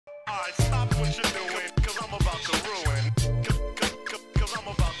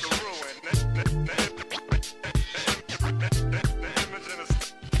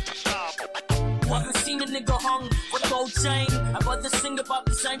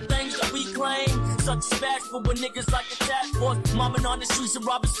same things that we claim. Such as bashful with niggas like a task force. Mobbing on the streets and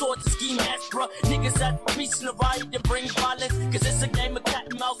robbing stores and scheme hats, bruh. Niggas at peace and a riot and bring violence. Cause it's a game of cat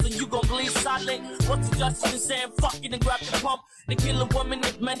and mouse and you gon' bleed silent. What's the justice in saying fuck it and grab the pump? They kill a woman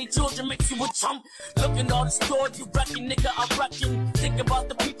with many children makes you a chump. Look at all the stores you reckon, nigga, I reckon. Think about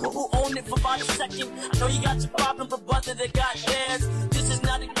the people who own it for about a second. I know you got your problem, but brother, they got theirs. This is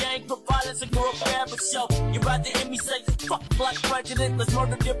not a gang for violence and girl fair, but show. You rather hear me say, fuck black prejudice. Let's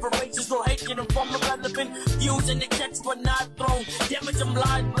murder different races or hatred and from irrelevant views in the catch but not thrown. Damage, I'm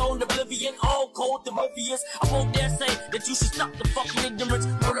lying blown, oblivion, all cold, oblivious. I won't dare say that you should stop the fucking ignorance.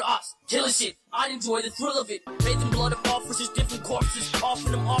 Murder us, killing shit. I enjoy the thrill of it. Bathing blood of officers, different corpses.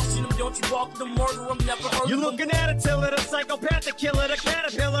 Offering them, auction them, don't you walk them, murder them, never heard You're of them. looking at a tiller, the psychopath, the killer, the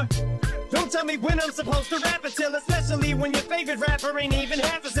caterpillar. Don't tell me when I'm supposed to rap until, especially when your favorite rapper ain't even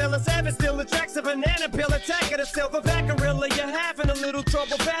half as ill. A savage still attracts a banana peel, attack of the silverback gorilla. You're having a little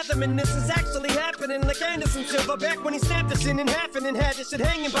trouble fathoming this is actually happening. Like Anderson Silverback when he snapped the shit in half and then had the shit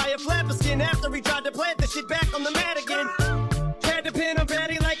hanging by a flapper skin after he tried to plant the shit back on the mat again. Had to pin on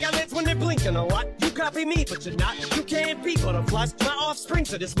Patty like eyelids when they're blinking a lot. You copy me, but you're not. You can't be but a flush. My offspring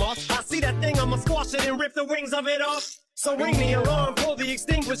to this moss. I see that thing, I'ma squash it and rip the wings of it off. So ring the alarm, pull the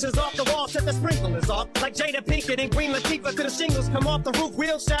extinguishers off the wall, set the sprinklers off. Like Jada Pinkett and Queen Latifah to the shingles come off the roof,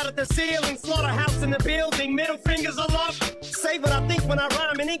 wheels shout at the ceiling, slaughterhouse in the building, middle fingers aloft. Say what I think when I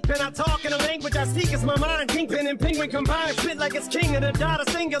rhyme in ink pen, I talk in a language I speak is my mind. Kingpin and penguin combined, spit like it's king of the dot,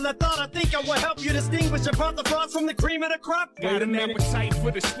 a singular thought. I think I will help you distinguish apart the frost from the cream of the crop. Got an appetite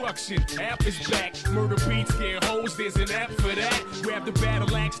for destruction, app is back. Murder beats, scare hoes, there's an app for that. Grab the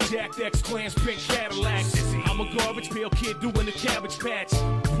battle axe, Jack X, Clans, pink Cadillacs. I'm a garbage pail kid doing the cabbage patch.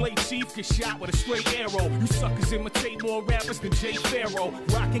 Play chief, get shot with a straight arrow. You suckers imitate more rappers than Jay Farrow.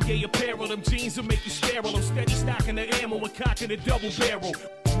 Rockin' gay apparel, them jeans will make you sterile. I'm steady stocking the ammo and cocking a double barrel.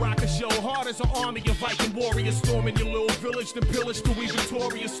 Rock a show hard as an army of Viking warriors storming your little village, then pillage till we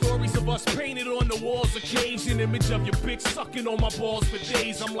victorious. Stories of us painted on the walls of caves, an image of your bitch sucking on my balls for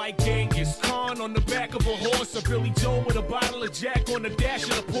days. I'm like Genghis Khan on the back of a horse, or Billy Joe with a bottle of Jack on the dash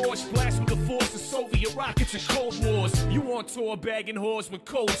of the Porsche. Blast with the force of Soviet rockets and Cold Wars. You on tour bagging whores with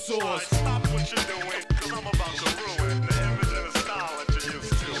cold sores. Right, stop what you're doing, cause I'm about to ruin the image and the style that you're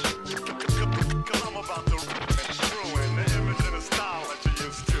used to. Cause I'm about to ruin the image and the style that you're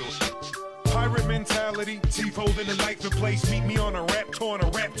used to. Pirate mentality, teeth holding a knife in place. Meet me on a rap tour, and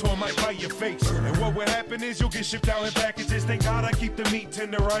a rap tour might bite your face. And what will happen is you'll get shipped out in packages. Thank God I keep the meat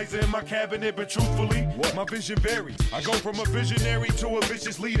tenderizer in my cabinet, but truthfully, my vision varies. I go from a visionary to a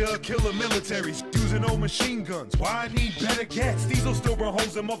vicious leader, a killer militaries, using old machine guns. Why I need better gas? These will still run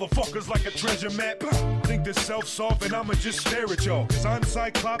holes in motherfuckers like a treasure map. Think the Celph soft and I'ma just stare at y'all. Cause I'm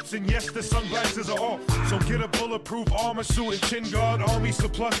Cyclops and yes, the sunglasses are off. So get a bulletproof armor suit and chin guard. Army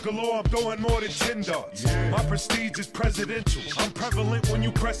surplus galore, I'm throwing more than 10 darts. My prestige is presidential. I'm prevalent when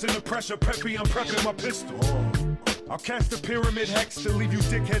you pressing the pressure. Peppy, I'm prepping my pistol. I'll cast a pyramid hex to leave you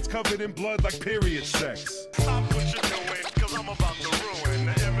dickheads covered in blood like period sex. Stop what you're doing, cause I'm about to ruin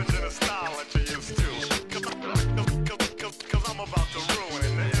the image and the style that you're used to. Cause I'm about to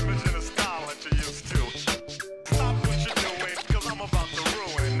ruin the image and the style that you're used to. Stop what you're doing, cause I'm about to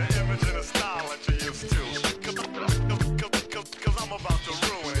ruin the image and the style that you're used to. Cause I'm about to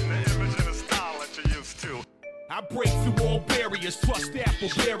ruin the image and the style that you're used to. I break through all barriers, trust Apple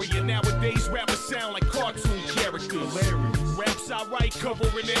barrier. Nowadays rappers sound like cartoon characters. Raps I write cover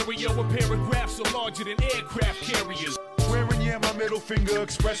an area where paragraphs are larger than aircraft carriers. Wearing, yeah, my middle finger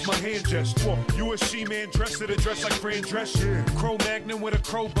express my hand gesture. You a she-man dressed to dress like Fran Drescher. Crow Magnum with a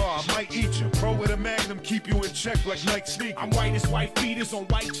crowbar, I might eat you. Pro with a Magnum, keep you in check like Nike sneakers. I'm white as white beaters on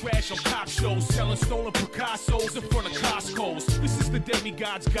white trash on cop shows, selling stolen Picassos in front of Costco's. This is the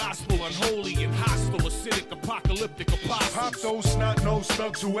demigod's gospel, unholy and hostile, acidic, apocalyptic apostles. Pop those snot-nosed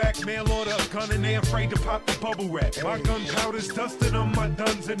thugs who act mail order a gun and they afraid to pop the bubble wrap. My gunpowder's dusted on my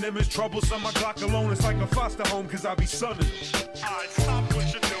duns and them is troublesome. My Glock alone is like a foster home cause I be sunning. Alright, stop